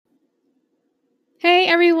Hey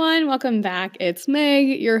everyone, welcome back. It's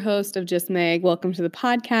Meg, your host of Just Meg. Welcome to the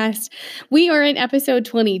podcast. We are in episode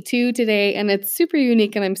 22 today, and it's super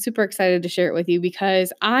unique, and I'm super excited to share it with you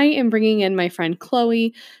because I am bringing in my friend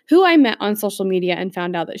Chloe, who I met on social media and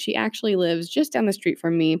found out that she actually lives just down the street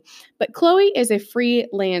from me. But Chloe is a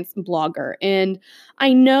freelance blogger, and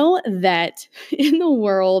I know that in the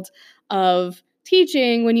world of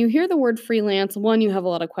teaching, when you hear the word freelance, one, you have a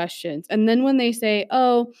lot of questions. And then when they say,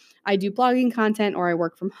 oh, I do blogging content or I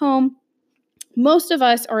work from home, most of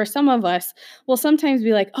us or some of us will sometimes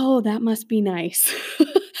be like, oh, that must be nice.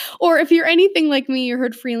 Or if you're anything like me, you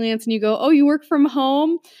heard freelance and you go, oh, you work from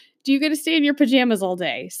home? Do you get to stay in your pajamas all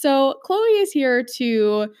day? So Chloe is here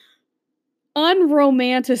to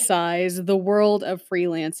unromanticize the world of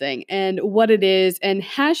freelancing and what it is, and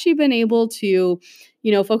has she been able to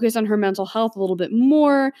focus on her mental health a little bit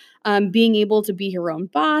more, being able to be her own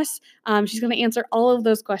boss. She's going to answer all of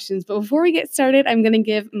those questions, but before we get started, I'm going to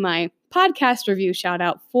give my podcast review shout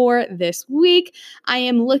out for this week. I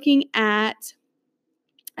am looking at,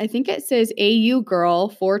 I think it says AU Girl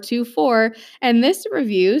 424, and this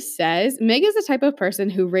review says, Meg is the type of person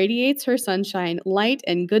who radiates her sunshine, light,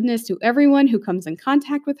 and goodness to everyone who comes in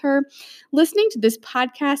contact with her. Listening to this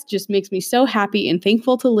podcast just makes me so happy and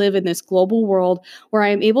thankful to live in this global world where I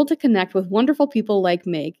am able to connect with wonderful people like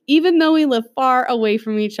Meg, even though we live far away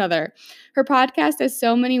from each other. Her podcast has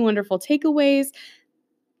so many wonderful takeaways,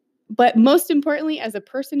 but most importantly, as a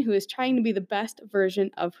person who is trying to be the best version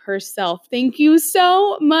of herself. Thank you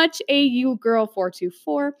so much, AU Girl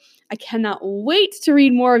 424. I cannot wait to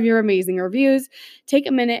read more of your amazing reviews. Take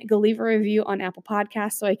a minute, go leave a review on Apple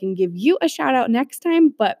Podcasts so I can give you a shout out next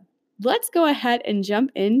time. But let's go ahead and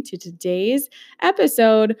jump into today's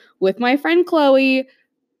episode with my friend Chloe.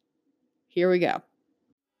 Here we go.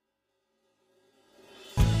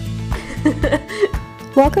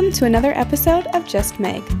 Welcome to another episode of Just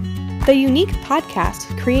Meg, the unique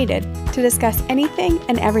podcast created to discuss anything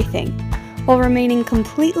and everything while remaining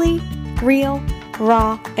completely real,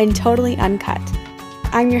 raw, and totally uncut.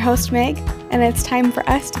 I'm your host, Meg, and it's time for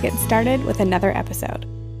us to get started with another episode.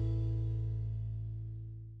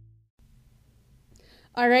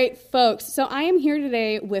 All right, folks, so I am here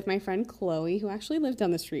today with my friend Chloe, who actually lives down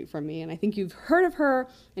the street from me, and I think you've heard of her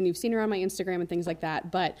and you've seen her on my Instagram and things like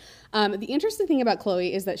that. But the interesting thing about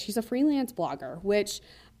Chloe is that she's a freelance blogger, which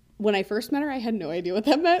when I first met her, I had no idea what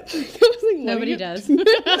that meant. I was like, nobody does. What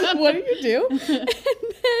do you do? And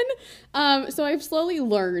then, so I've slowly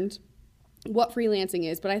learned what freelancing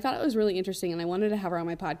is, but I thought it was really interesting, and I wanted to have her on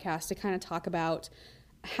my podcast to kind of talk about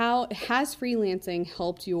how has freelancing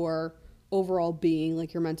helped your overall being,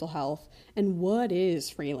 like your mental health, and what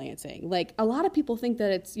is freelancing? Like, a lot of people think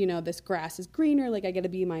that it's, this grass is greener, like I get to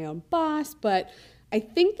be my own boss, but I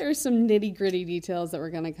think there's some nitty gritty details that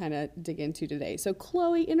we're going to kind of dig into today. So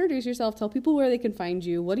Chloe, introduce yourself, tell people where they can find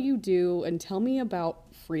you, what do you do, and tell me about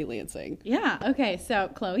freelancing. Yeah, okay, so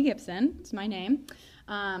Chloe Gibson is my name.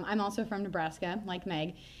 I'm also from Nebraska, like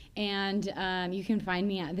Meg, and you can find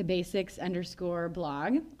me at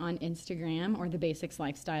thebasics_blog on Instagram or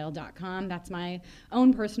thebasicslifestyle.com. That's my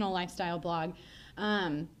own personal lifestyle blog.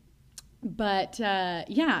 So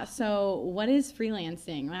what is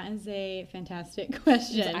freelancing? That is a fantastic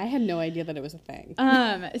question. I had no idea that it was a thing.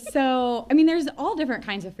 There's all different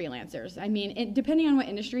kinds of freelancers. Depending on what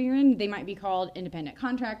industry you're in, they might be called independent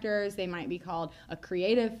contractors. They might be called a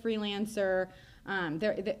creative freelancer.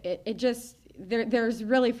 There's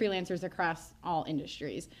really freelancers across all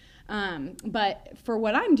industries. But for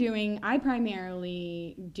what I'm doing, I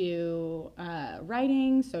primarily do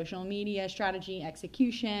writing, social media, strategy,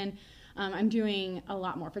 execution. I'm doing a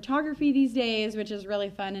lot more photography these days, which is really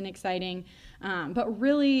fun and exciting. But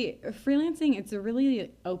really, freelancing, it's a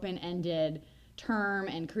really open-ended term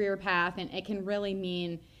and career path, and it can really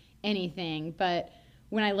mean anything. But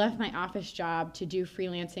when I left my office job to do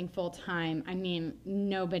freelancing full-time,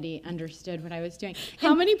 nobody understood what I was doing.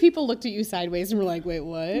 How many people looked at you sideways and were like, wait,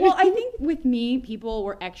 what? Well, I think with me, people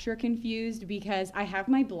were extra confused because I have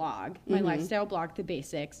my blog, my lifestyle blog, The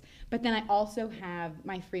Basics, but then I also have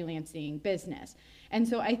my freelancing business. And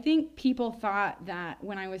so I think people thought that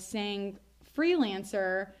when I was saying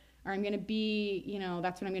freelancer, or I'm going to be,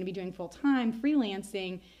 that's what I'm going to be doing full-time,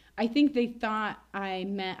 freelancing, I think they thought I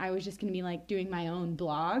meant I was just going to be like doing my own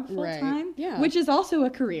blog full time, which is also a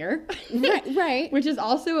career. Right. Which is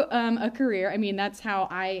also a career. That's how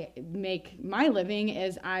I make my living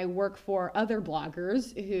is I work for other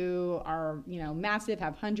bloggers who are, massive,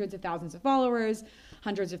 have hundreds of thousands of followers,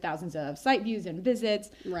 hundreds of thousands of site views and visits.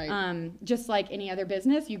 Right. Just like any other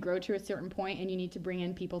business, you grow to a certain point and you need to bring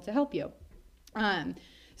in people to help you.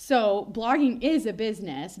 So blogging is a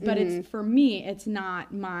business, but it's, for me, it's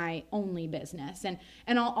not my only business. And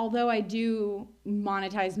although I do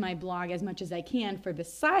monetize my blog as much as I can for the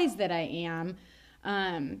size that I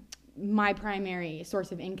am, my primary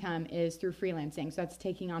source of income is through freelancing. So that's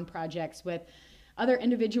taking on projects with other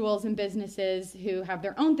individuals and businesses who have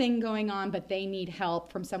their own thing going on, but they need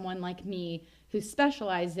help from someone like me who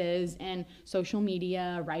specializes in social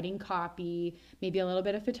media, writing copy, maybe a little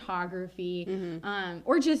bit of photography,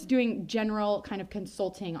 or just doing general kind of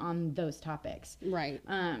consulting on those topics. Right.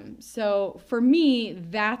 So for me,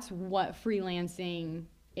 that's what freelancing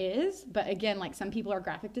is. But again, like some people are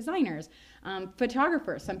graphic designers,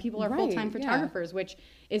 photographers, some people are full-time photographers, which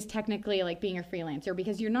is technically like being a freelancer,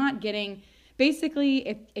 because you're not getting,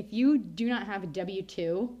 basically, if you do not have a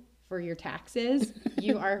W-2 for your taxes,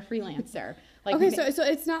 you are a freelancer. Like, okay, so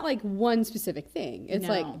it's not like one specific thing. It's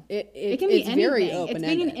no. like it can be it's anything. very open. It's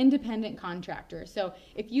being an independent contractor. So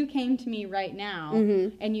if you came to me right now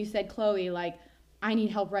and you said, Chloe, like, I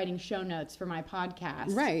need help writing show notes for my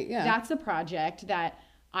podcast. Right, yeah. That's a project that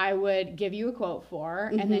I would give you a quote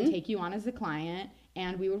for and then take you on as a client,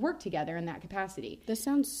 and we would work together in that capacity. This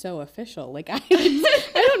sounds so official. Like, I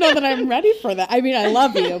don't know that I'm ready for that. I mean, I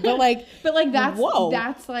love you, but like that's whoa.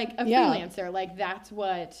 That's like a freelancer. Like that's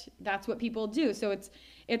what people do. So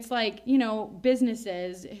it's like, you know,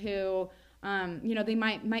 businesses who you know, they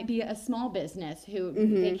might be a small business who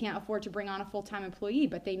they can't afford to bring on a full-time employee,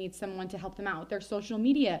 but they need someone to help them out with their social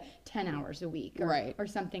media 10 hours a week or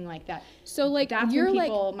something like that. So like that's you're when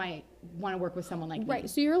people might want to work with someone like me. Right.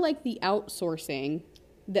 So you're like the outsourcing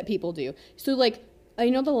that people do. So like I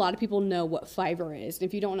know that a lot of people know what Fiverr is. And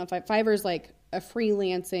if you don't know, Fiverr is like a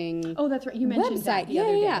freelancing Oh, that's right. You mentioned website. that the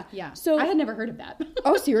other day. Yeah. So I had never heard of that.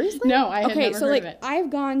 Oh, seriously? No, I had never heard of it. I've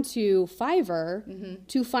gone to Fiverr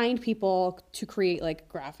to find people to create like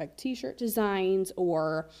graphic t-shirt designs,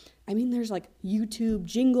 or I mean there's like YouTube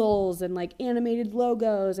jingles and like animated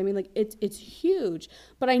logos. I mean like it's huge,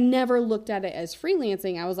 but I never looked at it as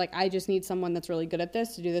freelancing. I was like, I just need someone that's really good at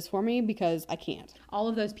this to do this for me because I can't. All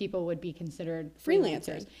of those people would be considered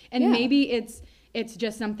freelancers. Freelancing. And maybe it's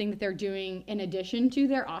just something that they're doing in addition to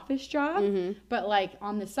their office job, but like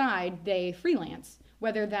on the side, they freelance,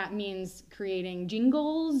 whether that means creating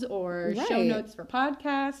jingles or show notes for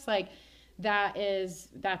podcasts, like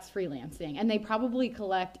that's freelancing. And they probably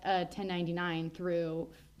collect a 1099 through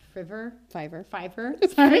Fiverr.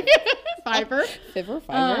 Sorry. Fiverr.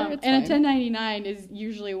 And a 1099 is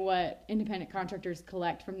usually what independent contractors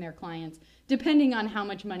collect from their clients, depending on how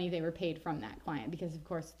much money they were paid from that client, because of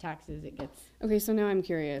course taxes, it gets okay. So now I'm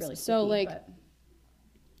curious. Really so sticky, like,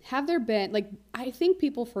 have there been like, I think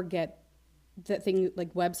people forget that thing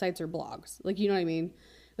like websites or blogs, like, you know what I mean?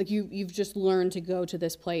 Like you've just learned to go to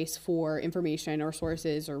this place for information or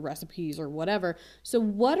sources or recipes or whatever. So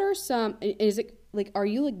what are some, is it like, are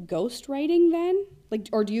you like ghostwriting then? Like,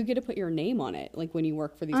 or do you get to put your name on it? Like when you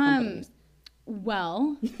work for these companies?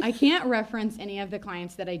 Well, I can't reference any of the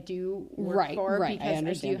clients that I do work for because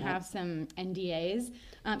I do have some NDAs.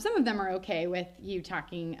 Some of them are okay with you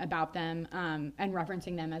talking about them and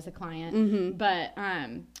referencing them as a client, but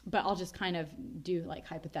I'll just kind of do like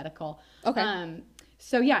hypothetical. Okay.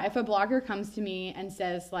 So yeah, if a blogger comes to me and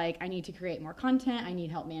says like, I need to create more content, I need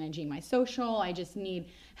help managing my social, I just need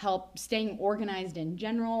help staying organized in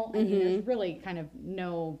general. I mean, there's really kind of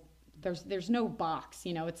there's no box,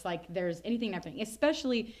 you know, it's like there's anything and everything,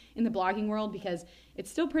 especially in the blogging world, because it's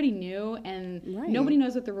still pretty new and nobody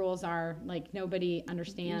knows what the rules are. Like nobody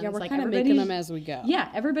understands. Yeah, we're like kind of making them as we go. Yeah,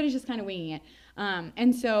 everybody's just kind of winging it.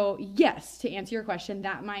 And so, yes, to answer your question,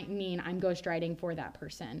 that might mean I'm ghostwriting for that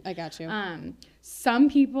person. I got you. Some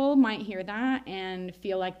people might hear that and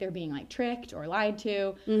feel like they're being like tricked or lied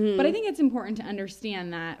to. But I think it's important to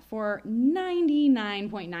understand that for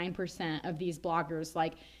 99.9% of these bloggers,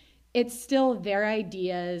 like, it's still their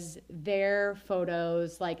ideas, their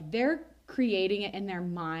photos, like they're creating it in their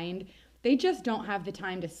mind. They just don't have the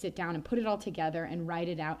time to sit down and put it all together and write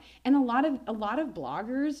it out. And a lot of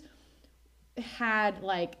bloggers had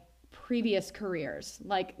like previous careers.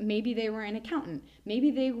 Like maybe they were an accountant, maybe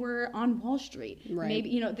they were on Wall Street. Maybe,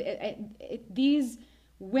 you know, these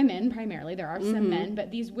women primarily, there are some men, but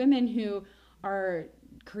these women who are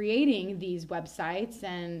creating these websites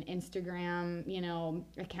and Instagram, you know,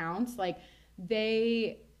 accounts, like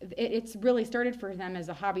it's really started for them as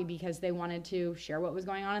a hobby because they wanted to share what was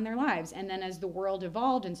going on in their lives. And then as the world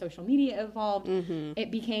evolved and social media evolved,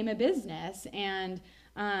 it became a business. And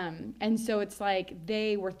so it's like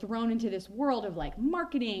they were thrown into this world of like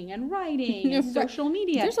marketing and writing and social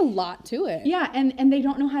media. There's a lot to it. Yeah, and they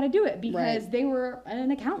don't know how to do it because they were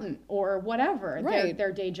an accountant or whatever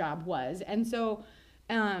their day job was. And so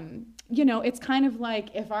you know, it's kind of like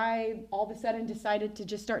if I all of a sudden decided to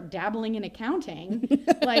just start dabbling in accounting,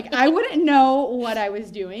 like I wouldn't know what I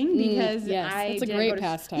was doing because I that's a great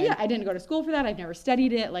pastime. Yeah, I didn't go to school for that. I've never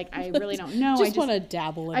studied it. Like I really don't know. I just want to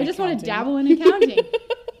dabble in I just want to dabble in accounting.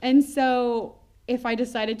 And so if I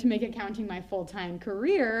decided to make accounting my full-time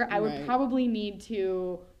career, I would probably need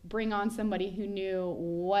to bring on somebody who knew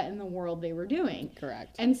what in the world they were doing.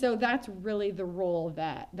 Correct. And so that's really the role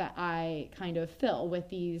that I kind of fill with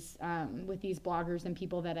these bloggers and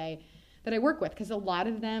people that I work with, because a lot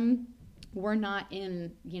of them were not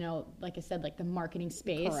in, you know, like I said, like the marketing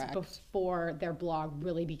space before their blog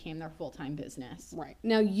really became their full-time business. Right.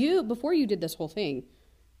 Now before you did this whole thing,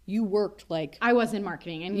 you worked like... I was in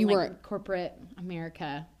marketing. And you like were... corporate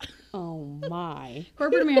America. Oh, my.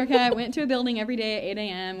 Corporate America. I went to a building every day at 8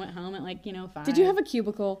 a.m., went home at like, 5. Did you have a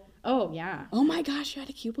cubicle? Oh, yeah. Oh, my gosh, you had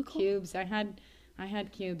a cubicle? Cubes. I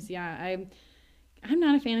had cubes, yeah. I'm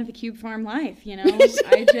not a fan of the cube farm life, you know. That's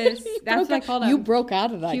what I call them. You broke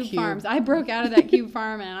out of that cube farms. I broke out of that cube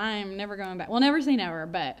farm, and I'm never going back. Well, never say never,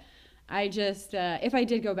 but I just, if I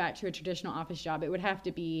did go back to a traditional office job, it would have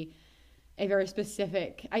to be a very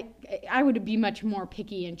specific. I would be much more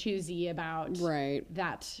picky and choosy about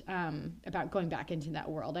that, about going back into that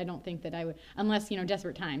world. I don't think that I would, unless, you know,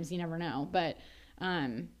 desperate times, you never know. But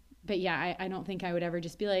yeah, I don't think I would ever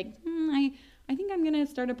just be like, I think I'm going to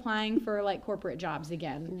start applying for like corporate jobs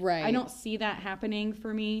again. Right. I don't see that happening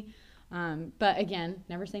for me. But again,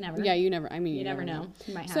 never say never. Yeah, you never know.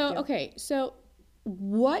 You might have to. So, okay. So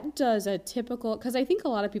what does a typical, because I think a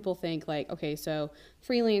lot of people think like, okay, so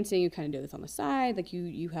freelancing, you kind of do this on the side, like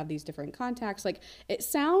you have these different contacts, like it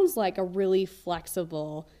sounds like a really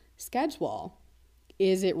flexible schedule.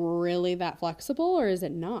 Is it really that flexible or is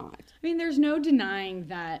it not? I mean, there's no denying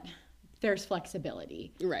that there's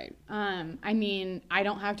flexibility. Right. I mean, I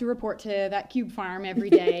don't have to report to that cube farm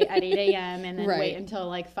every day at 8 a.m. and then wait until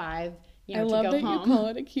like 5. You know, I love to go that home. you call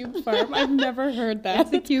it a cube farm. I've never heard that.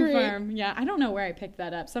 It's a cube farm. Yeah, I don't know where I picked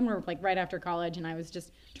that up. Somewhere like right after college, and I was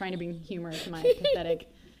just trying to bring humor to my pathetic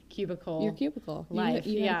cubicle. Your cubicle life.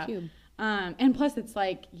 You had a cube. And plus, it's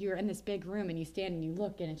like you're in this big room and you stand and you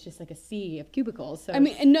look, and it's just like a sea of cubicles. So I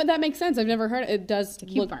mean, no, that makes sense. I've never heard it. It does a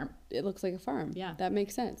cube farm. It looks like a farm. Yeah, that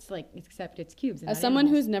makes sense. It's like, except it's cubes. As someone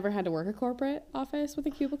who's never had to work a corporate office with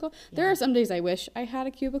a cubicle, there are some days I wish I had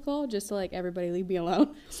a cubicle just to like everybody leave me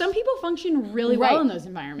alone. Some people function really well in those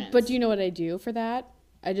environments. But do you know what I do for that?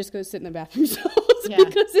 I just go sit in the bathroom stalls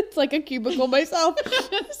because it's like a cubicle myself.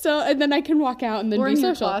 So, and then I can walk out and then be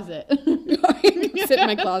social. Or in your closet. Sit in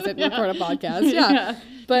my closet and record a podcast. Yeah.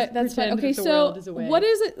 But that's fine. Okay, so what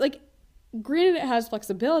is it like? Granted, it has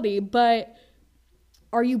flexibility, but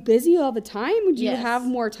are you busy all the time? Do you have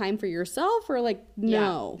more time for yourself, or like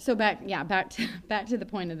no? So back to the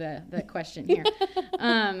point of the question here.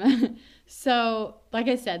 So like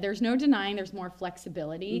I said, there's no denying there's more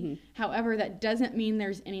flexibility. Mm-hmm. However, that doesn't mean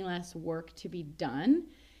there's any less work to be done.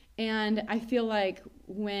 And I feel like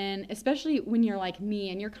especially when you're like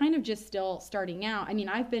me and you're kind of just still starting out. I mean,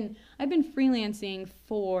 I've been freelancing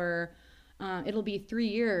for it'll be 3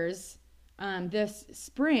 years. This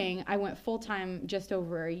spring, I went full-time just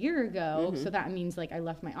over a year ago. Mm-hmm. So that means like I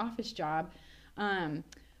left my office job.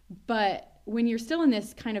 But when you're still in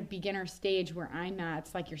this kind of beginner stage where I'm at,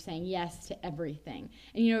 it's like you're saying yes to everything.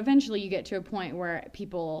 And, you know, eventually you get to a point where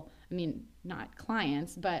people, I mean, not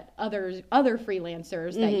clients, but other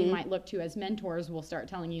freelancers that you might look to as mentors will start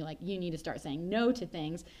telling you, like, you need to start saying no to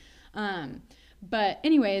things. But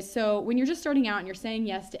anyways, so when you're just starting out and you're saying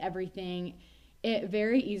yes to everything, it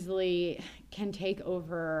very easily can take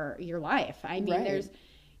over your life. I mean,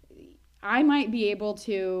 I might be able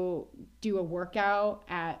to do a workout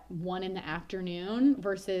at 1 p.m.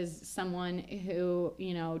 versus someone who,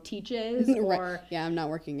 you know, teaches or I'm not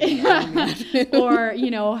working or,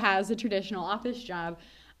 you know, has a traditional office job.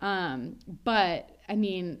 But I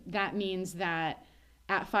mean, that means that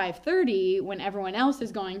at 5:30 when everyone else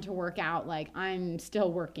is going to work out, like I'm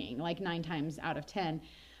still working like 9 times out of 10.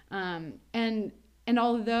 And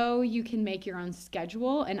although you can make your own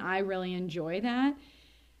schedule, and I really enjoy that,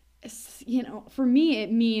 you know, for me,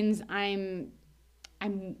 it means I'm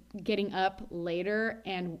getting up later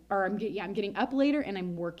I'm getting up later and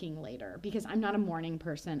I'm working later because I'm not a morning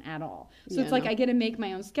person at all. So it's like I get to make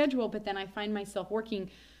my own schedule, but then I find myself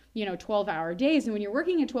working, you know, 12-hour days. And when you're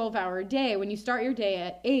working a 12-hour day, when you start your day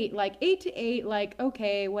at 8, like 8 to 8, like,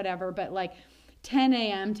 okay, whatever. But like 10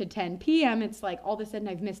 a.m. to 10 p.m., it's like all of a sudden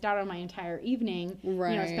I've missed out on my entire evening, you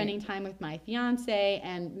know, spending time with my fiance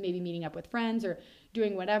and maybe meeting up with friends or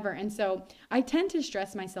doing whatever. And so I tend to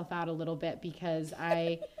stress myself out a little bit because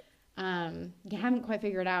I haven't quite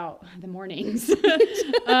figured out the mornings.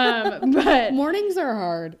 But mornings are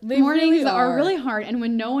hard. They mornings really are really hard. And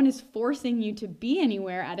when no one is forcing you to be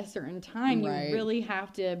anywhere at a certain time, Right. you really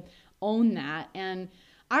have to own that. And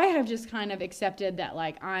I have just kind of accepted that,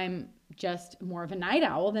 like, I'm just more of a night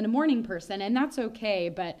owl than a morning person, and that's okay.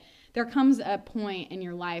 But there comes a point in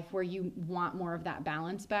your life where you want more of that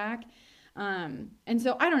balance back. And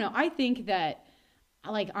so I don't know. I think that,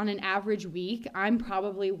 like, on an average week, I'm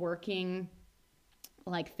probably working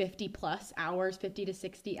like 50 plus hours, 50 to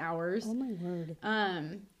 60 hours. Oh my word.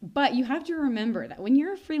 But you have to remember that when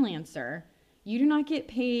you're a freelancer, you do not get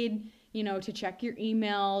paid, you know, to check your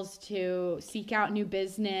emails, to seek out new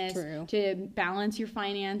business, True. to balance your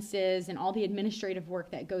finances and all the administrative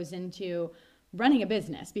work that goes into running a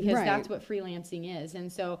business, because Right. that's what freelancing is.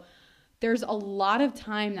 And so there's a lot of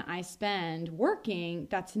time that I spend working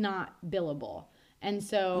that's not billable. And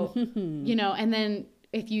so, you know, and then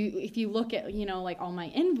if you look at, you know, like all my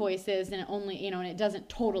invoices, and it only, you know, and it doesn't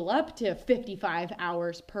total up to 55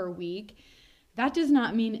 hours per week, that does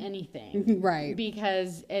not mean anything. Right.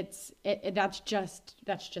 Because that's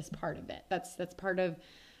just part of it. That's part of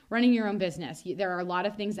running your own business. There are a lot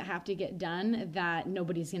of things that have to get done that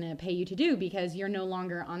nobody's going to pay you to do, because you're no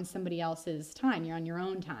longer on somebody else's time. You're on your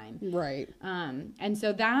own time. Right. And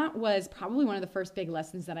so that was probably one of the first big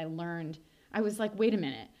lessons that I learned. I was like, wait a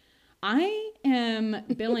minute. I am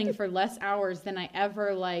billing for less hours than I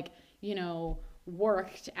ever, like, you know,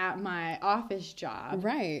 worked at my office job.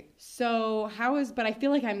 Right. So but I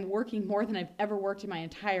feel like I'm working more than I've ever worked in my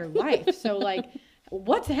entire life. So, like,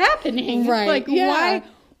 what's happening? Right. Like, Yeah.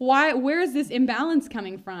 where is this imbalance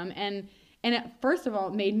coming from? And it, first of all,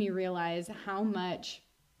 it made me realize how much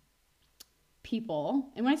people,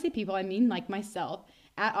 and when I say people, I mean like myself,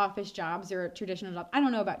 at office jobs or traditional jobs. I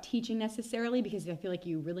don't know about teaching necessarily, because I feel like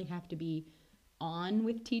you really have to be on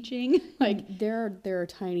with teaching. Like, there are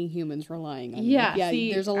tiny humans relying on you. yeah, Yeah,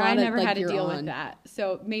 see, there's a lot I of, never like, had to you're deal on. with that.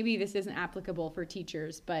 So maybe this isn't applicable for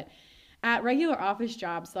teachers, but at regular office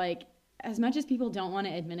jobs, like, as much as people don't want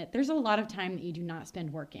to admit it, there's a lot of time that you do not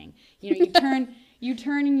spend working. You know, you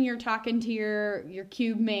turn and you're talking to your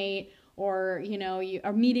cube mate, or, you know,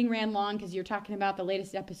 a meeting ran long because you're talking about the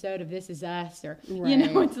latest episode of This Is Us, or, you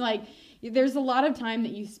know, Right. it's like there's a lot of time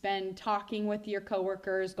that you spend talking with your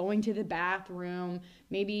coworkers, going to the bathroom.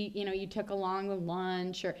 Maybe, you know, you took along the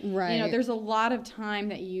lunch, or, you know, Right. there's a lot of time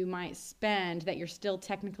that you might spend that you're still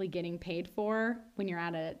technically getting paid for when you're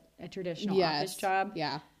at a traditional office job.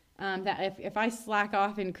 Yeah. That if I slack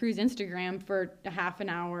off and cruise Instagram for a half an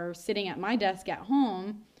hour sitting at my desk at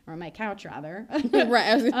home, or my couch rather. Right.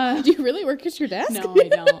 I was like, do you really work at your desk? No, I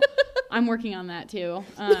don't. I'm working on that too.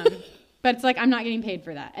 But it's like, I'm not getting paid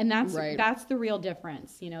for that. And Right. that's the real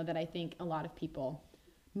difference, you know, that I think a lot of people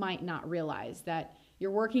might not realize, that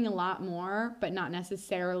you're working a lot more, but not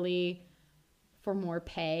necessarily for more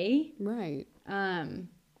pay. Right.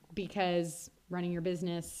 Because running your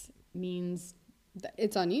business means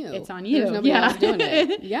It's on you. it's on you. There's nobody else doing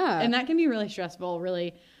it. Yeah. And that can be really stressful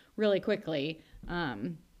really, really quickly.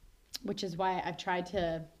 Which is why I've tried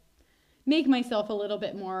to make myself a little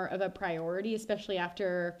bit more of a priority, especially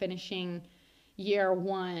after finishing year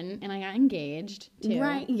one, and I got engaged too.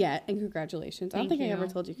 Right. Yeah. And congratulations. I don't think I ever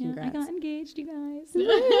told you Yeah, congrats. I got engaged, you guys.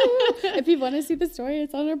 If you want to see the story,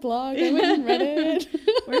 it's on our blog. I went and read it.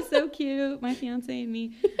 We're so cute, my fiance and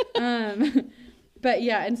me. But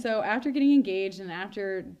yeah, and so after getting engaged and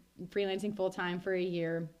after freelancing full time for a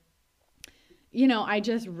year, you know, I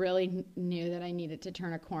just really knew that I needed to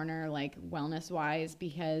turn a corner, like, wellness wise,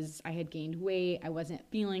 because I had gained weight. I wasn't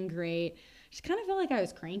feeling great. Just kind of felt like I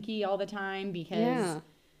was cranky all the time, because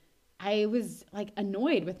I was, like,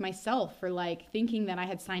 annoyed with myself for, like, thinking that I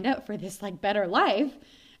had signed up for this, like, better life.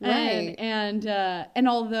 Right. And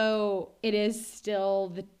although it is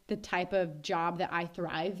still the type of job that I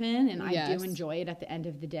thrive in, and I do enjoy it at the end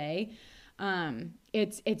of the day,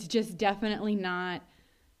 it's just definitely not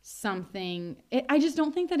something. I just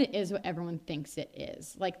don't think that it is what everyone thinks it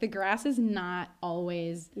is. Like, the grass is not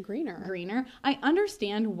always greener. I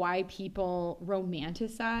understand why people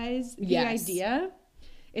romanticize the idea.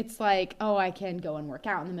 It's like, oh, I can go and work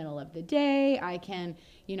out in the middle of the day. I can,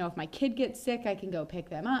 you know, if my kid gets sick, I can go pick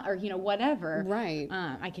them up, or, you know, whatever. Right.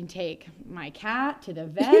 I can take my cat to the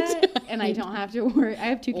vet, and I don't have to worry. I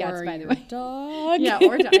have 2 cats, by the way. Dog. Yeah,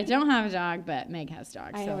 or I don't have a dog, but Meg has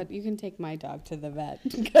dogs. So. You can take my dog to the vet,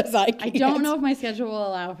 because I can't. I don't know if my schedule will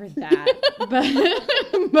allow for that,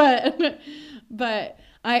 but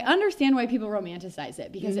I understand why people romanticize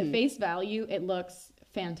it, because at face value, it looks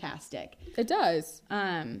fantastic. It does.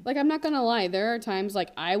 Like, I'm not gonna lie. There are times,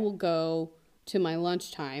 like, I will go to my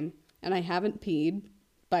lunchtime and I haven't peed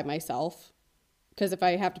by myself. Because if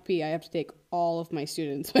I have to pee, I have to take all of my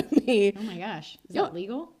students with me. Oh my gosh. Is that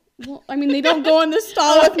legal? Well, I mean, they don't go in the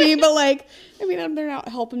stall with me, but like, I mean, they're not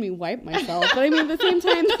helping me wipe myself. But I mean, at the same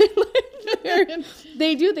time,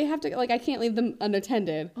 they do. They have to, like, I can't leave them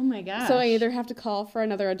unattended. Oh my gosh. So I either have to call for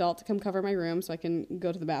another adult to come cover my room so I can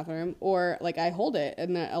go to the bathroom, or like I hold it.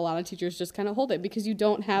 And a lot of teachers just kind of hold it because you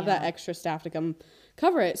don't have that extra staff to come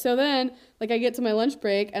cover it. So then, like, I get to my lunch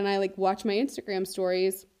break and I like watch my Instagram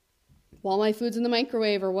stories while my food's in the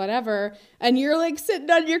microwave or whatever, and you're like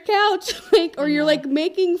sitting on your couch, like, or you're like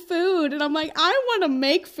making food, and I'm like, I want to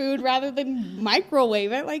make food rather than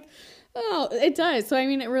microwave it. Like, oh, it does. So I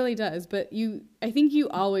mean, it really does. But I think you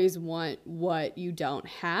always want what you don't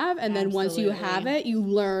have, and then once you have it, you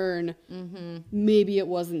learn maybe it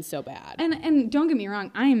wasn't so bad. And don't get me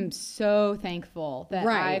wrong, I am so thankful that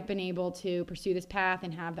I've been able to pursue this path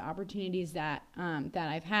and have the opportunities that that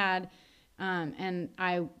I've had. And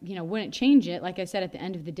I, wouldn't change it. Like I said, at the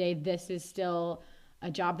end of the day, this is still a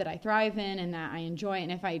job that I thrive in and that I enjoy.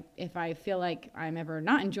 And if I feel like I'm ever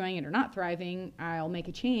not enjoying it or not thriving, I'll make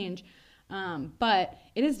a change. But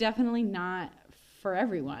it is definitely not for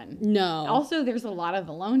everyone. No. Also, there's a lot of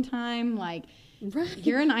alone time. Like,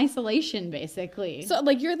 you're in isolation, basically. So,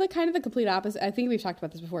 like, you're the kind of the complete opposite. I think we've talked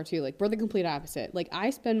about this before, too. Like, we're the complete opposite. Like, I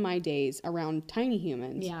spend my days around tiny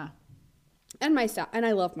humans. Yeah. And my staff. And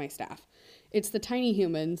I love my staff. It's the tiny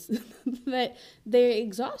humans that they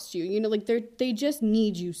exhaust you. Like they just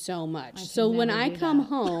need you so much. So when I come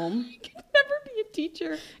home, I could never be a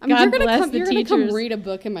teacher. You're gonna come read a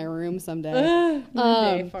book in my room someday.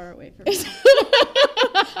 One day far away from me.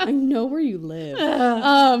 I know where you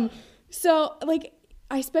live. So like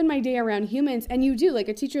I spend my day around humans, and you do, like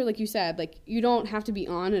a teacher, like you said, like you don't have to be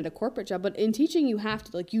on at a corporate job, but in teaching you have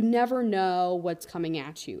to, like, you never know what's coming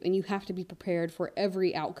at you, and you have to be prepared for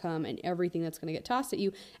every outcome and everything that's going to get tossed at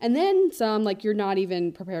you. And then some, like, you're not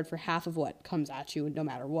even prepared for half of what comes at you no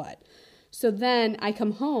matter what. So then I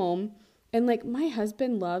come home, and like my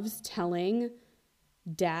husband loves telling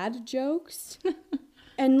dad jokes.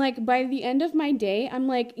 And like by the end of my day, I'm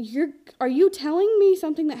like, are you telling me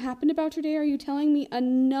something that happened about your day? Are you telling me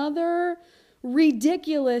another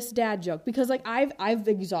ridiculous dad joke? Because like I've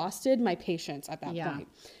exhausted my patience at that point.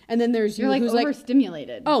 And then there's you like who's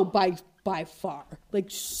overstimulated. Oh, by far,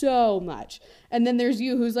 like so much. And then there's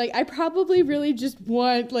you who's like, I probably really just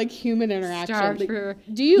want like human interaction. Starved like, for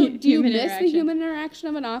do you miss the human interaction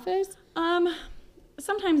of an office?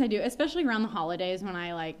 Sometimes I do, especially around the holidays when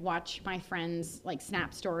I like watch my friends like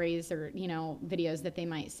snap stories or, videos that they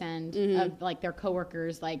might send of like their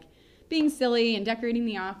coworkers like being silly and decorating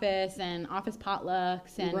the office and office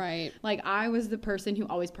potlucks. And like I was the person who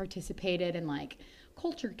always participated in like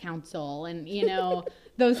culture council and,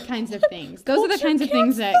 those kinds of things. Those are the kinds of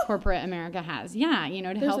things that corporate America has. Yeah.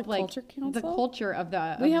 To There's help like culture council? the culture of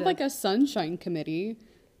the. We have like a sunshine committee.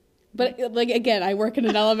 But like again, I work in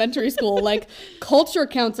an elementary school. Like culture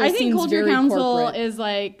council, I think culture council corporate. Is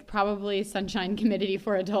like probably sunshine committee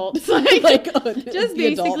for adults. Like just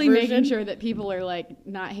basically making sure that people are like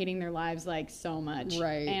not hating their lives like so much,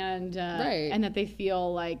 right? And and that they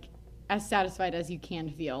feel like as satisfied as you can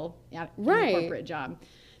feel at a corporate job.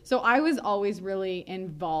 So I was always really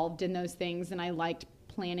involved in those things, and I liked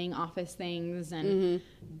planning office things and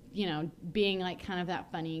being like kind of that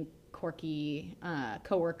funny, quirky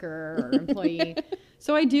coworker or employee.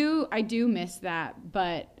 So I do miss that,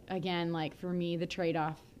 but again, like for me the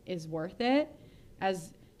trade-off is worth it,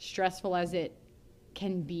 as stressful as it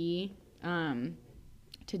can be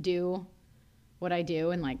to do what I do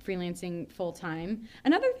and like freelancing full time.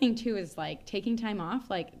 Another thing too is like taking time off,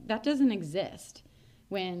 like that doesn't exist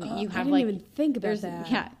when you have I didn't even think about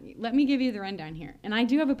that. Yeah, let me give you the rundown here. And I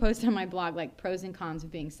do have a post on my blog like pros and cons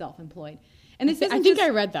of being self-employed. And this isn't I think I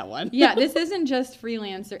read that one. Yeah, this isn't just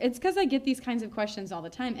freelancer. It's because I get these kinds of questions all the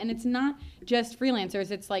time. And it's not just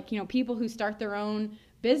freelancers. It's like, people who start their own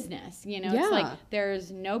business. It's like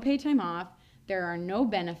there's no paid time off. There are no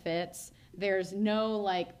benefits. There's no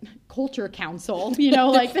like culture council.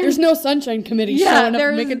 Like there's no sunshine committee showing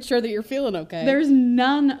up making sure that you're feeling okay. There's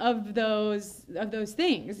none of those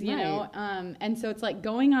things, you know. And so it's like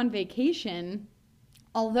going on vacation.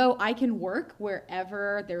 Although I can work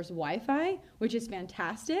wherever there's Wi-Fi, which is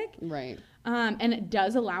fantastic. Right. And it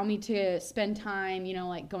does allow me to spend time,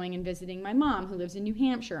 like going and visiting my mom who lives in New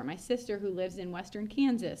Hampshire, or my sister who lives in Western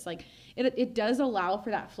Kansas. Like it does allow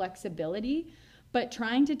for that flexibility, but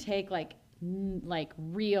trying to take like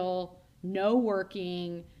real, no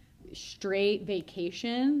working, straight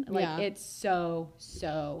vacation, it's so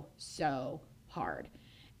hard.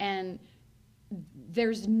 And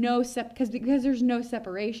there's no because there's no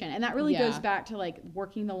separation, and that really goes Yeah. back to like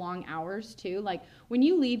working the long hours too. Like when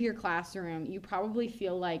you leave your classroom, you probably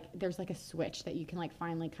feel like there's like a switch that you can like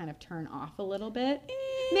finally kind of turn off a little bit.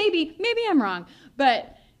 Maybe I'm wrong,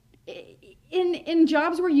 but in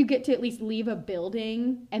jobs where you get to at least leave a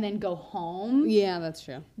building and then go home, Yeah, that's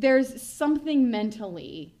true. there's something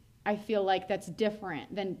mentally I feel like that's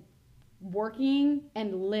different than working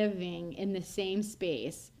and living in the same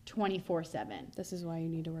space 24/7. This is why you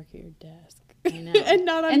need to work at your desk. I know. And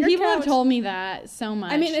not on and your people couch. have told me that so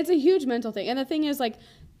much. I mean, it's a huge mental thing. And the thing is, like,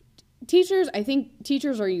 teachers, I think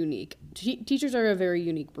teachers are unique. Teachers are a very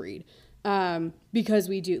unique breed. Because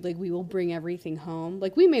we will bring everything home.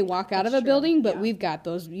 Like, we may walk out of a true. building, but Yeah. we've got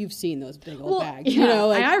those, you've seen those big old bags. Yeah, You know,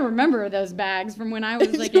 like, I remember those bags from when I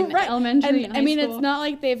was like in Right. elementary and I high mean, school. it's not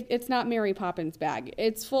like it's not Mary Poppins bag.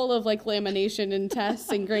 It's full of like lamination and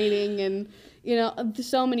tests and grading and, you know,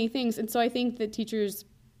 so many things. And so I think that teachers,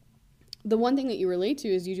 the one thing that you relate to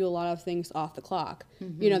is you do a lot of things off the clock,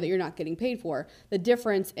 you know, that you're not getting paid for. The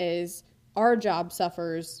difference is our job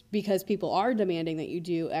suffers because people are demanding that you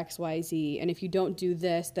do X, Y, Z. And if you don't do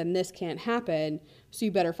this, then this can't happen. So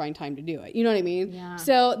you better find time to do it. You know what I mean? Yeah.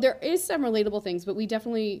 So there is some relatable things, but we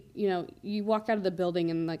definitely, you know, you walk out of the building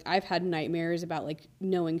and like I've had nightmares about like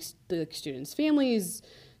knowing the students' families,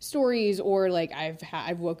 stories, or like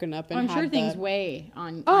I've woken up and I'm had sure things the, weigh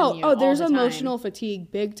on you there's all the time. emotional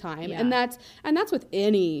fatigue big time. Yeah. And that's with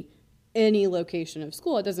any location of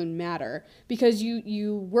school. It doesn't matter because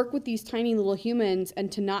you work with these tiny little humans,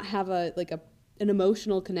 and to not have an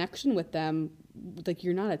emotional connection with them, like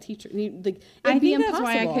you're not a teacher. Like I it'd be think that's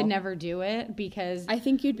why I impossible. could never do it because I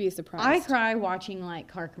think you'd be surprised. I cry watching like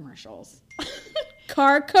car commercials.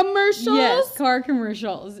 Car commercials? Yes, car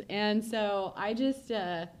commercials. And so I just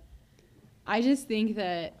think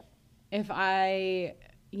that if I,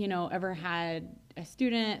 you know, ever had a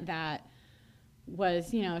student that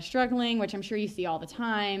was, you know, struggling, which I'm sure you see all the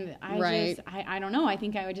time, I don't know. I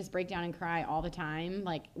think I would just break down and cry all the time,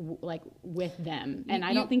 like with them. And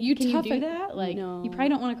I don't think you do that. Like, No. you probably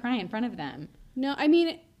don't want to cry in front of them. No, I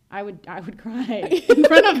mean, I would cry in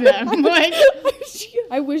front of them. Like,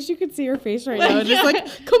 I wish you could see her face right now. Just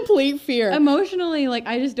like complete fear. emotionally, like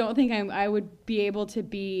I just don't think I would be able to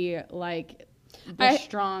be like the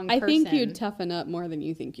strong person. I think you'd toughen up more than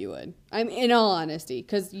you think you would. I'm in all honesty,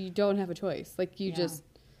 because you don't have a choice. Like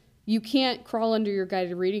you can't crawl under your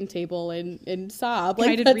guided reading table and sob.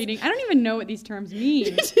 Like guided reading. I don't even know what these terms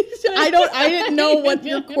mean. I didn't know what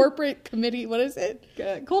your corporate committee. What is it?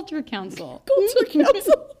 Culture council. Culture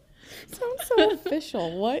council. Sounds so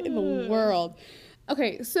official. What in the world?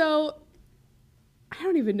 Okay, so I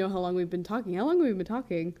don't even know how long we've been talking. How long have we been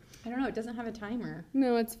talking? I don't know. It doesn't have a timer.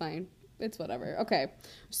 No, it's fine. It's whatever. Okay.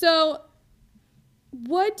 So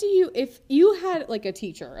what do you, if you had like a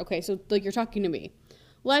teacher, okay, so like you're talking to me.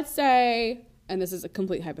 Let's say, and this is a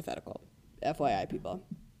complete hypothetical, FYI people.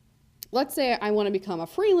 Let's say I want to become a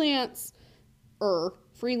freelancer,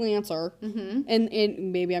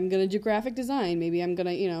 and maybe I'm going to do graphic design. Maybe I'm going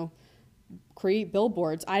to, you know, create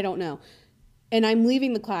billboards. I don't know. And I'm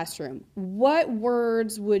leaving the classroom. What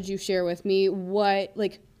words would you share with me? What,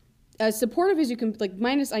 like, as supportive as you can, like,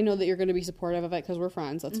 minus I know that you're going to be supportive of it because we're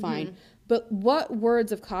friends. That's fine. But what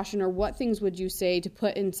words of caution or what things would you say to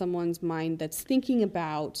put in someone's mind that's thinking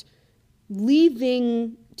about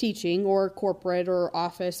leaving teaching or corporate or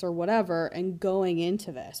office or whatever and going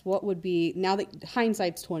into this? What would be, now that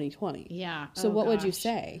hindsight's 2020? Yeah. So what would you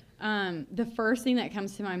say? The first thing that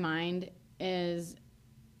comes to my mind is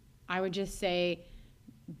I would just say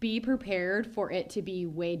be prepared for it to be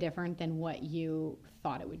way different than what you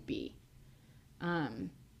thought it would be.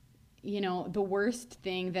 You know, the worst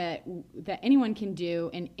thing that anyone can do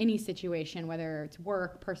in any situation, whether it's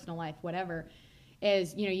work, personal life, whatever,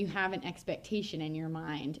 is, you know, you have an expectation in your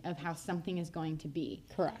mind of how something is going to be.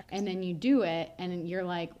 Correct. And then you do it, and you're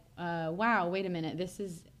like, wow, wait a minute, this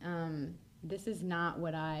is not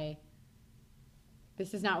what I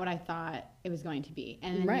thought it was going to be.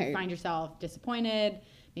 And then you find yourself disappointed,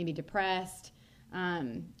 maybe depressed.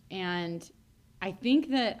 And I think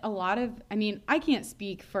that I can't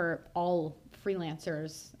speak for all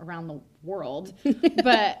freelancers around the world,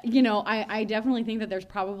 but, you know, I definitely think that there's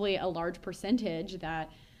probably a large percentage that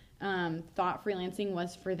thought freelancing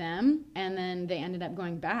was for them, and then they ended up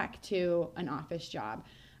going back to an office job.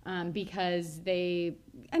 Because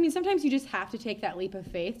sometimes you just have to take that leap of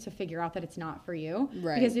faith to figure out that it's not for you.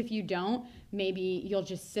 Right. Because if you don't, maybe you'll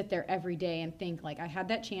just sit there every day and think like, I had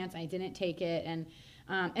that chance, I didn't take it. And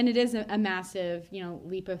it is a massive, you know,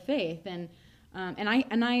 leap of faith. And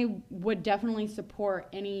I would definitely support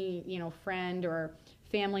any, you know, friend or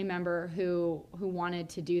family member who wanted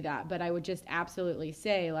to do that, but I would just absolutely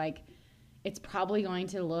say, like, it's probably going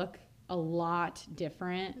to look a lot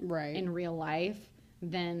different in real life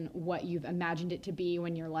than what you've imagined it to be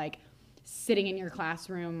when you're like sitting in your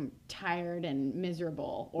classroom tired and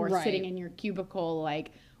miserable, or sitting in your cubicle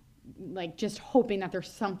like just hoping that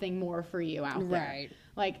there's something more for you out there.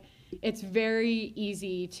 Like, it's very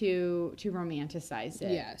easy to romanticize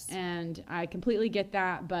it. Yes. And I completely get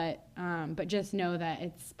that, but just know that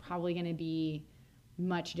it's probably going to be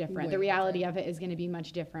much different. The reality of it is going to be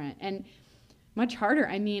much different and much harder.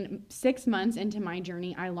 I mean, 6 months into my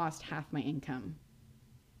journey, I lost half my income.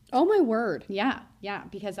 Oh, my word. Yeah,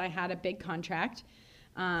 because I had a big contract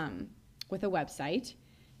with a website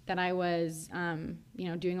that I was,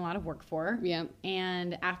 doing a lot of work for. Yeah.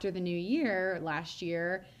 And after the new year, last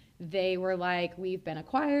year, they were like, we've been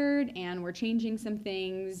acquired and we're changing some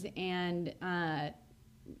things, and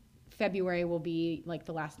February will be like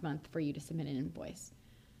the last month for you to submit an invoice.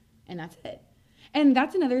 And that's it. And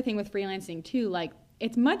that's another thing with freelancing too. Like,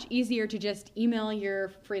 it's much easier to just email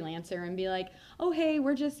your freelancer and be like, oh, hey,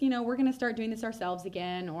 we're just, we're going to start doing this ourselves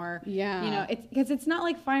again. Or, it's because it's not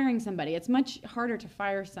like firing somebody. It's much harder to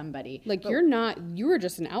fire somebody. Like, you were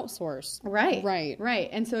just an outsource. Right.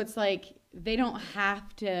 And so it's like, they don't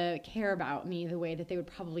have to care about me the way that they would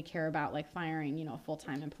probably care about like firing, a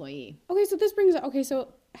full-time employee. Okay. So this brings up,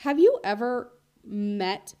 so have you ever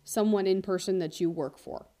met someone in person that you work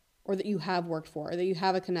for, or that you have worked for, or that you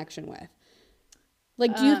have a connection with?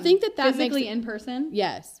 Like, do you think that physically makes in person?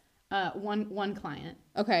 Yes. One client.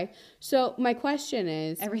 Okay. So my question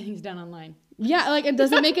is, everything's done online. Yeah. Like,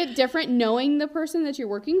 does it make it different knowing the person that you're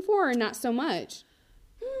working for, or not so much?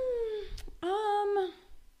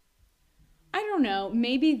 I don't know.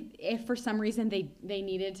 Maybe if for some reason they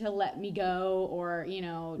needed to let me go, or,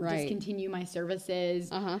 discontinue my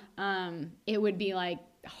services, it would be like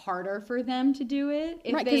harder for them to do it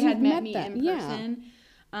if they had met me in person.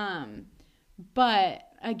 Yeah. But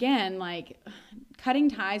again, like, cutting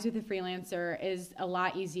ties with a freelancer is a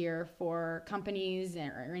lot easier for companies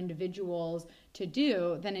or individuals to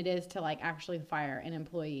do than it is to like actually fire an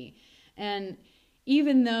employee. And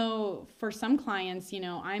even though for some clients,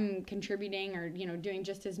 I'm contributing or, doing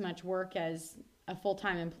just as much work as a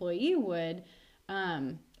full-time employee would,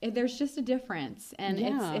 there's just a difference. And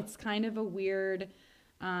it's kind of a weird,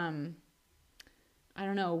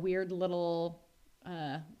 weird little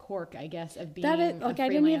quirk, I guess, of being a freelancer. I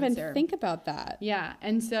didn't even think about that. Yeah.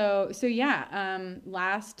 And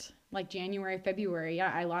last like January, February,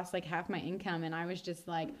 I lost like half my income, and I was just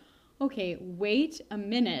like, okay, wait a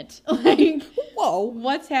minute. Like, whoa,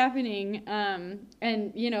 what's happening? And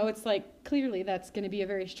it's like, clearly that's going to be a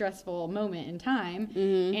very stressful moment in time.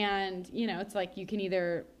 Mm-hmm. And, it's like, you can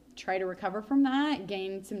either try to recover from that,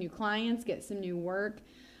 gain some new clients, get some new work.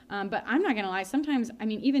 But I'm not going to lie. Sometimes,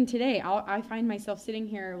 even today, I find myself sitting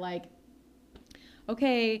here like,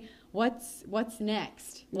 okay, what's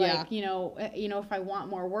next? Like, if I want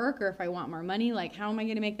more work or if I want more money, like, how am I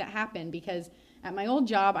going to make that happen? Because at my old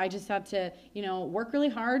job, I just had to, work really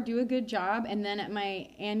hard, do a good job. And then at my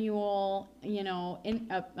annual,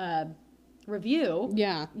 review,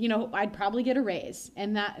 I'd probably get a raise,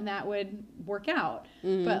 and that would work out.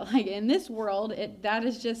 Mm-hmm. But like in this world, that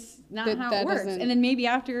is just not how it works. And then maybe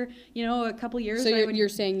after, a couple years. So you're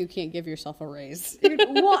saying you can't give yourself a raise?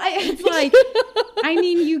 Well, it's like,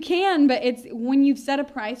 you can, but it's when you've set a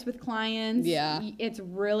price with clients, it's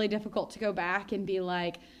really difficult to go back and be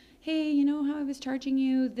like, hey, how I was charging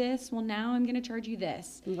you this? Well, now I'm going to charge you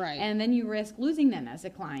this. Right. And then you risk losing them as a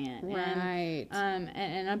client. Right.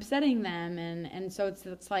 And upsetting them. And so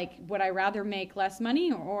it's like, would I rather make less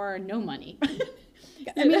money or no money?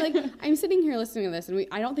 I'm sitting here listening to this, and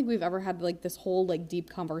I don't think we've ever had like this whole like deep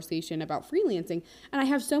conversation about freelancing. And I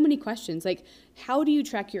have so many questions. Like, how do you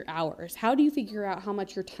track your hours? How do you figure out how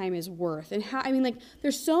much your time is worth? And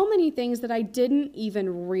there's so many things that I didn't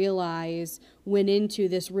even realize went into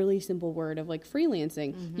this really simple word of like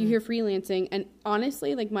freelancing. Mm-hmm. You hear freelancing, and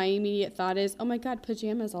honestly, like my immediate thought is, oh my God,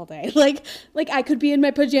 pajamas all day. like I could be in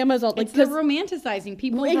my pajamas all day. It's the romanticizing.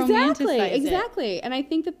 People romanticize it. Exactly. And I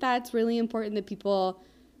think that that's really important, that people,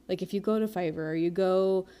 like, if you go to Fiverr, or you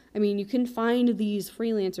go, you can find these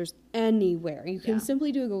freelancers anywhere. You can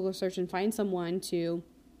simply do a Google search and find someone to,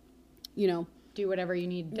 do whatever you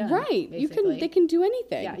need done. Right. Basically. They can do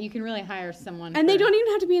anything. Yeah, you can really hire someone. And they don't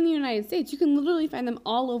even have to be in the United States. You can literally find them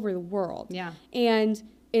all over the world. Yeah. And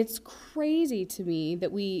it's crazy to me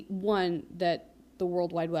that that the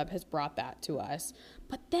World Wide Web has brought that to us.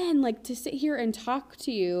 But then, like, to sit here and talk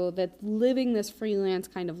to you that's living this freelance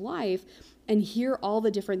kind of life, and hear all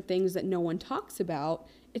the different things that no one talks about,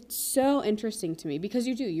 it's so interesting to me because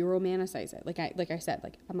you romanticize it. Like I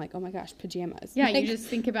said, I'm like, oh my gosh, pajamas. Yeah, like, you just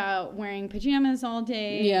think about wearing pajamas all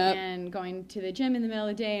day Yep. and going to the gym in the middle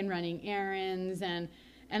of the day and running errands and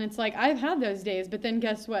it's like, I've had those days, but then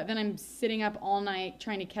guess what? Then I'm sitting up all night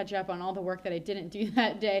trying to catch up on all the work that I didn't do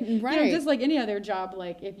that day. Right. You know, just like any other job,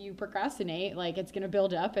 like if you procrastinate, like it's going to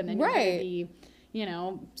build up and then you're going to be, you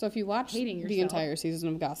know, so if you watch hating the yourself. entire season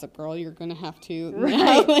of Gossip Girl, you're going to have to.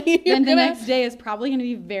 Right. Like, then the next day is probably going to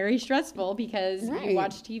be very stressful because Right. you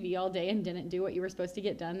watched TV all day and didn't do what you were supposed to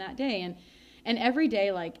get done that day. And every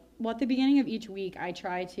day, like, well, at the beginning of each week, I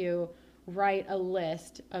try to write a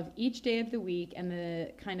list of each day of the week and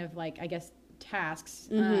the kind of like, I guess, tasks,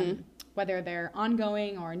 whether they're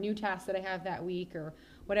ongoing or new tasks that I have that week or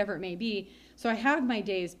whatever it may be. So I have my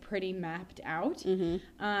days pretty mapped out.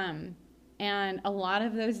 And a lot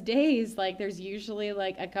of those days, like there's usually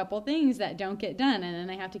like a couple things that don't get done and then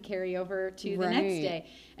I have to carry over to the next Right. day.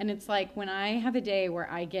 And it's like when I have a day where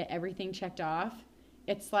I get everything checked off,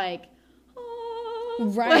 it's like,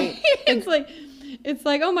 oh, Right. like, it's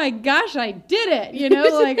like, oh my gosh, I did it. You know,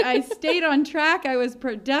 like I stayed on track. I was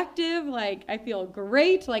productive. Like I feel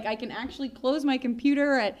great. Like I can actually close my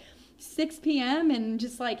computer at 6 p.m. and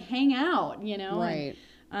just like hang out, you know? Right.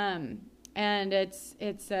 And it's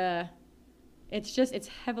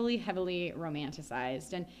heavily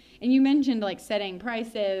romanticized. And you mentioned like setting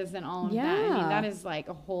prices and all of that. I mean, Yeah. that is like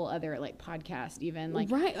a whole other like podcast even like,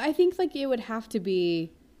 Right. I think like it would have to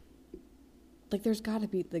be like there's got to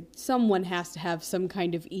be like someone has to have some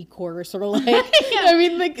kind of e-course or like I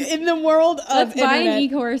mean like in the world of let's buy internet. an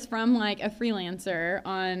e-course from like a freelancer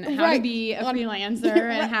on how to Right. be a On- freelancer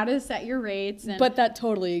Right. and how to set your rates. And But that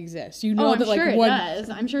totally exists. You know I'm that like sure it one does.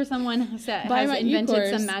 I'm sure someone has buy my invented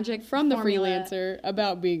e-course some magic from the formula. freelancer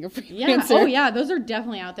about being a freelancer. Yeah. Oh, yeah. Those are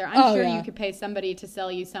definitely out there. I'm Oh, sure yeah. you could pay somebody to sell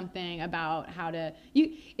you something about how to.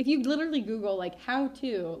 If you literally Google like how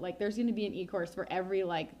to, like there's going to be an e-course for every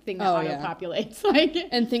like thing that Oh, auto yeah. populates. Like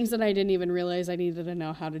And things that I didn't even realize I needed to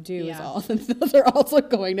know how to do is Yeah. all those are also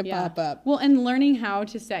going to yeah. pop up. Well, and learning how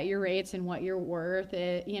to set your rates and what you're worth,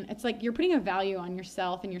 it's like you're putting a value on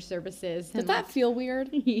yourself and your services. Does and that feel weird?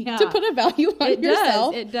 yeah. To put a value on It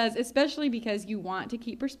yourself? does. It does, especially because you want to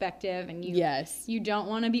keep perspective and Yes. you don't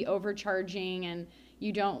want to be overcharging and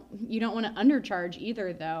you don't want to undercharge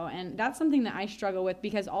either though. And that's something that I struggle with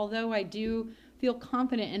because although I do feel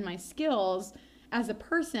confident in my skills as a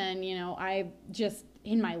person, you know, I just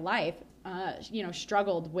in my life,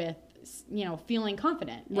 struggled with, feeling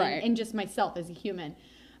confident Right. in just myself as a human.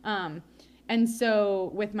 And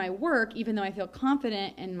so with my work, even though I feel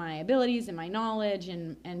confident in my abilities and my knowledge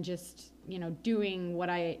and just, doing what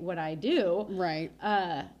I do, Right.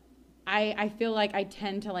 I feel like I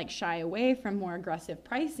tend to like shy away from more aggressive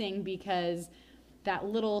pricing because that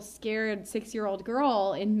little scared 6-year-old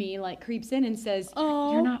girl in me like creeps in and says,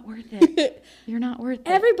 Oh. "You're not worth it. You're not worth it."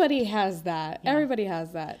 Everybody has that. Yeah. Everybody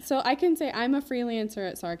has that. So I can say I'm a freelancer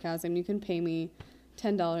at Sarcasm. You can pay me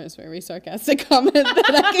 $10 for every sarcastic comment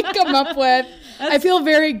that I can come up with. I feel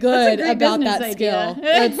very good great about business that idea.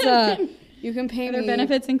 skill. It's you can pay Are there me.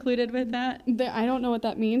 benefits included with that? I don't know what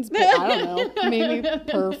that means, but I don't know. Maybe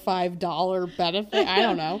per $5 benefit. I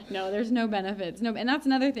don't know. No, there's no benefits. No, and that's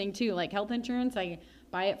another thing too. Like health insurance, I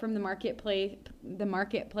buy it from the marketplace,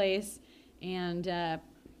 and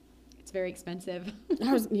it's very expensive.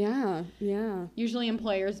 Yeah. Usually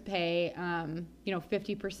employers pay,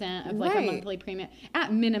 50% of like Right. a monthly premium.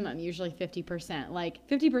 At minimum, usually 50%. Like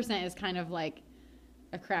 50% is kind of like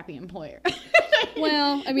a crappy employer.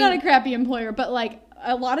 Well, I mean, not a crappy employer, but like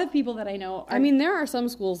a lot of people that I know are, there are some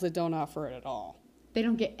schools that don't offer it at all. they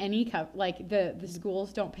don't get any like the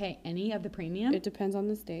schools don't pay any of the premium. It depends on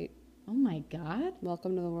the state. Oh my God.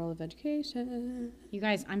 Welcome to the world of education. You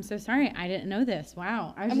guys, I'm so sorry. I didn't know this.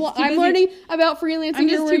 Wow. I was Well, just too I'm busy- learning about freelancing. I'm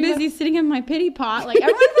You're just too worried busy sitting in my pity pot. Like,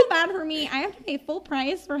 everyone feel bad for me. I have to pay full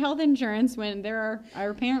price for health insurance when there are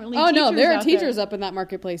apparently Oh no, there are out teachers up in that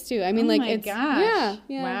marketplace too. I mean, Oh like my it's gosh.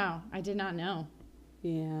 yeah. Wow. I did not know.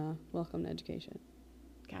 Yeah. Welcome to education.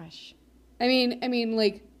 Gosh. I mean,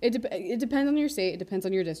 like it depends on your state. It depends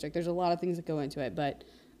on your district. There's a lot of things that go into it, but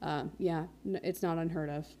it's not unheard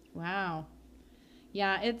of. Wow.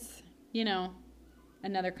 Yeah, it's,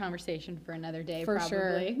 another conversation for another day, For sure.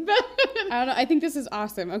 probably. I don't know. I think this is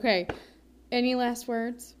awesome. Okay. Any last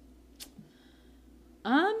words?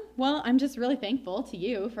 Well, I'm just really thankful to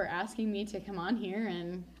you for asking me to come on here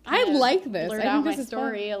and I kind of like this. blurt I out think my this is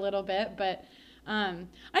story a little bit, but I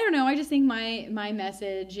don't know. I just think my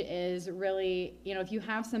message is really, if you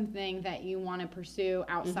have something that you want to pursue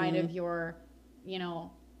outside of your,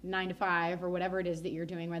 9 to 5 or whatever it is that you're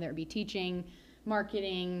doing, whether it be teaching,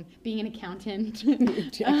 marketing, being an accountant,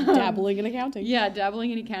 dabbling in accounting. Yeah,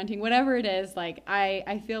 dabbling in accounting, whatever it is. Like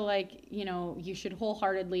I feel like, you know, you should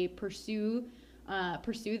wholeheartedly pursue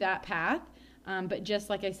that path. But just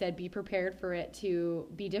like I said, be prepared for it to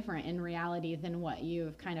be different in reality than what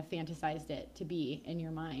you've kind of fantasized it to be in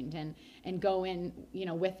your mind, and go in, you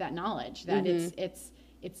know, with that knowledge that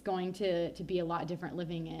it's going to be a lot different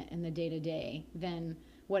living it in the day to day than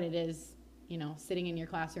what it is, you know, sitting in your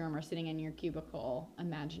classroom or sitting in your cubicle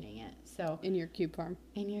imagining it. So in your cube farm.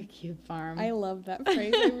 In your cube farm. I love that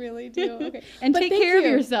phrase. I really do. Okay. And take care of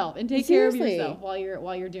yourself. And take care of yourself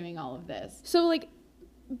while you're doing all of this. So like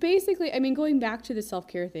basically, I mean, going back to the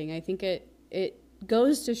self-care thing, I think it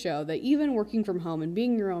goes to show that even working from home and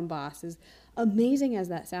being your own boss, is amazing as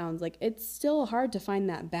that sounds, like it's still hard to find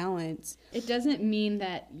that balance. It doesn't mean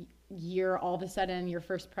that you're all of a sudden your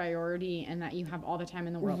first priority and that you have all the time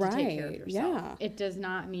in the world to take care of yourself. Yeah. It does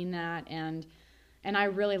not mean that. And I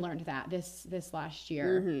really learned that this last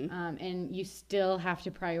year. And you still have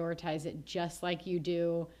to prioritize it just like you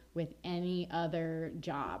do with any other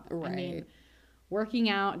job. Right. I mean, working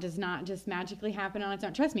out does not just magically happen on its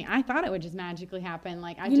own. Trust me, I thought it would just magically happen.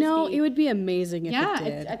 Like it would be amazing if it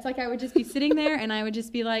did. It's like I would just be sitting there and I would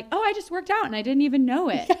just be like, oh, I just worked out and I didn't even know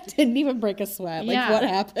it. Didn't even break a sweat. Like, what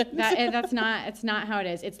happened? It's not how it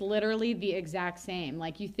is. It's literally the exact same.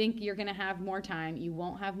 Like, you think you're going to have more time, you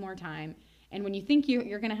won't have more time. And when you think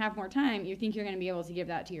you're going to have more time, you think you're going to be able to give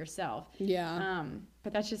that to yourself. Yeah.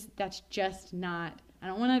 But that's just not. I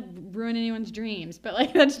don't want to ruin anyone's dreams, but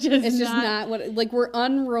like it's just not what, like, we're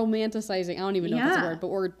unromanticizing. I don't even know if that's a word, but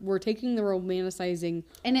we're taking the romanticizing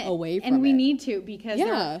away from it. And we need to, because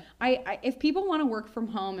I if people want to work from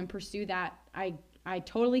home and pursue that, I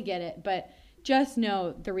totally get it, but just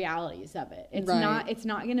know the realities of it. It's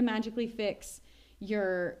not going to magically fix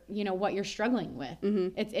what you're struggling with.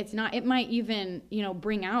 It's not. It might even,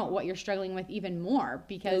 bring out what you're struggling with even more,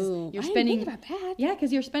 because you're spending. I didn't think about that. Yeah,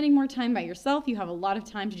 because you're spending more time by yourself. You have a lot of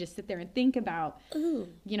time to just sit there and think about,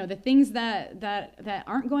 the things that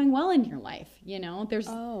aren't going well in your life. There's.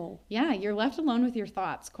 Yeah, you're left alone with your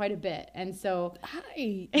thoughts quite a bit, and so.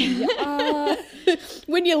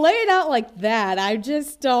 When you lay it out like that, I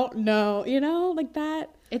just don't know. Like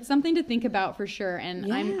that. It's something to think about for sure,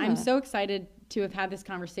 and I'm so excited to have had this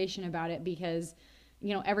conversation about it, because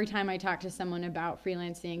every time I talk to someone about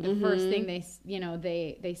freelancing, the first thing they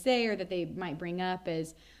say, or that they might bring up,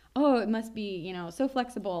 is, oh, it must be so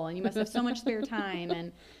flexible, and you must have so much spare time,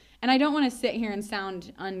 and I don't want to sit here and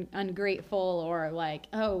sound ungrateful, or like,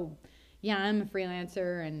 oh yeah, I'm a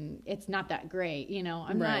freelancer and it's not that great.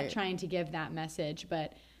 I'm not trying to give that message,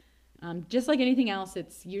 but just like anything else,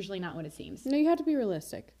 it's usually not what it seems. No, you have to be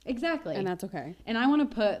realistic. Exactly. And that's okay. And I want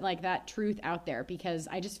to put like that truth out there, because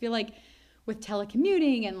I just feel like with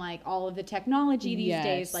telecommuting and like all of the technology these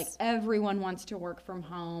days, like everyone wants to work from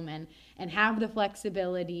home and have the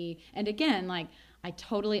flexibility. And again, like, I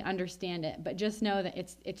totally understand it, but just know that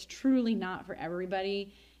it's truly not for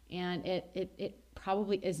everybody, and it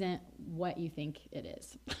probably isn't what you think it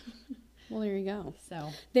is. Well, there you go. So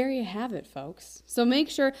there you have it, folks. So make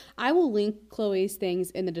sure, I will link Chloe's things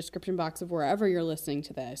in the description box of wherever you're listening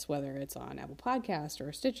to this, whether it's on Apple Podcast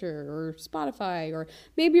or Stitcher or Spotify, or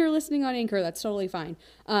maybe you're listening on Anchor. That's totally fine.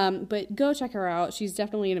 But go check her out. She's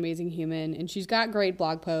definitely an amazing human, and she's got great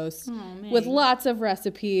blog posts with lots of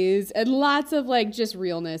recipes and lots of like just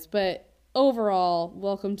realness. But overall,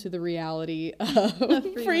 welcome to the reality of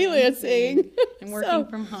freelancing and working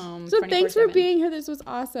from home. So thanks for being here. This was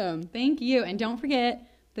awesome. Thank you. And don't forget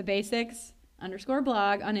the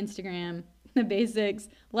basics_blog on Instagram,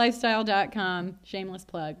 thebasicslifestyle.com. Shameless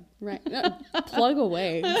plug. Right. Plug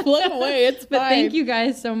away. Plug away. It's fine. But thank you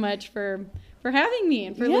guys so much for having me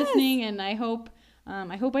and for listening. And I hope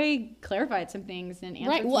I clarified some things and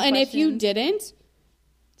answered some questions. And if you didn't,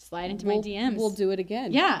 slide into my DMs. We'll do it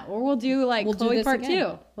again. Yeah, or we'll do Chloe Part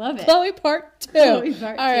 2. Love it. Chloe Part 2. Chloe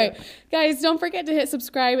Part 2. All right. Guys, don't forget to hit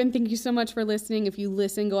subscribe, and thank you so much for listening. If you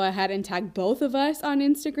listen, go ahead and tag both of us on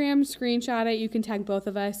Instagram. Screenshot it. You can tag both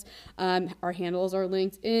of us. Our handles are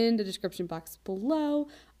linked in the description box below.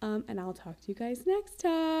 And I'll talk to you guys next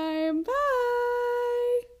time.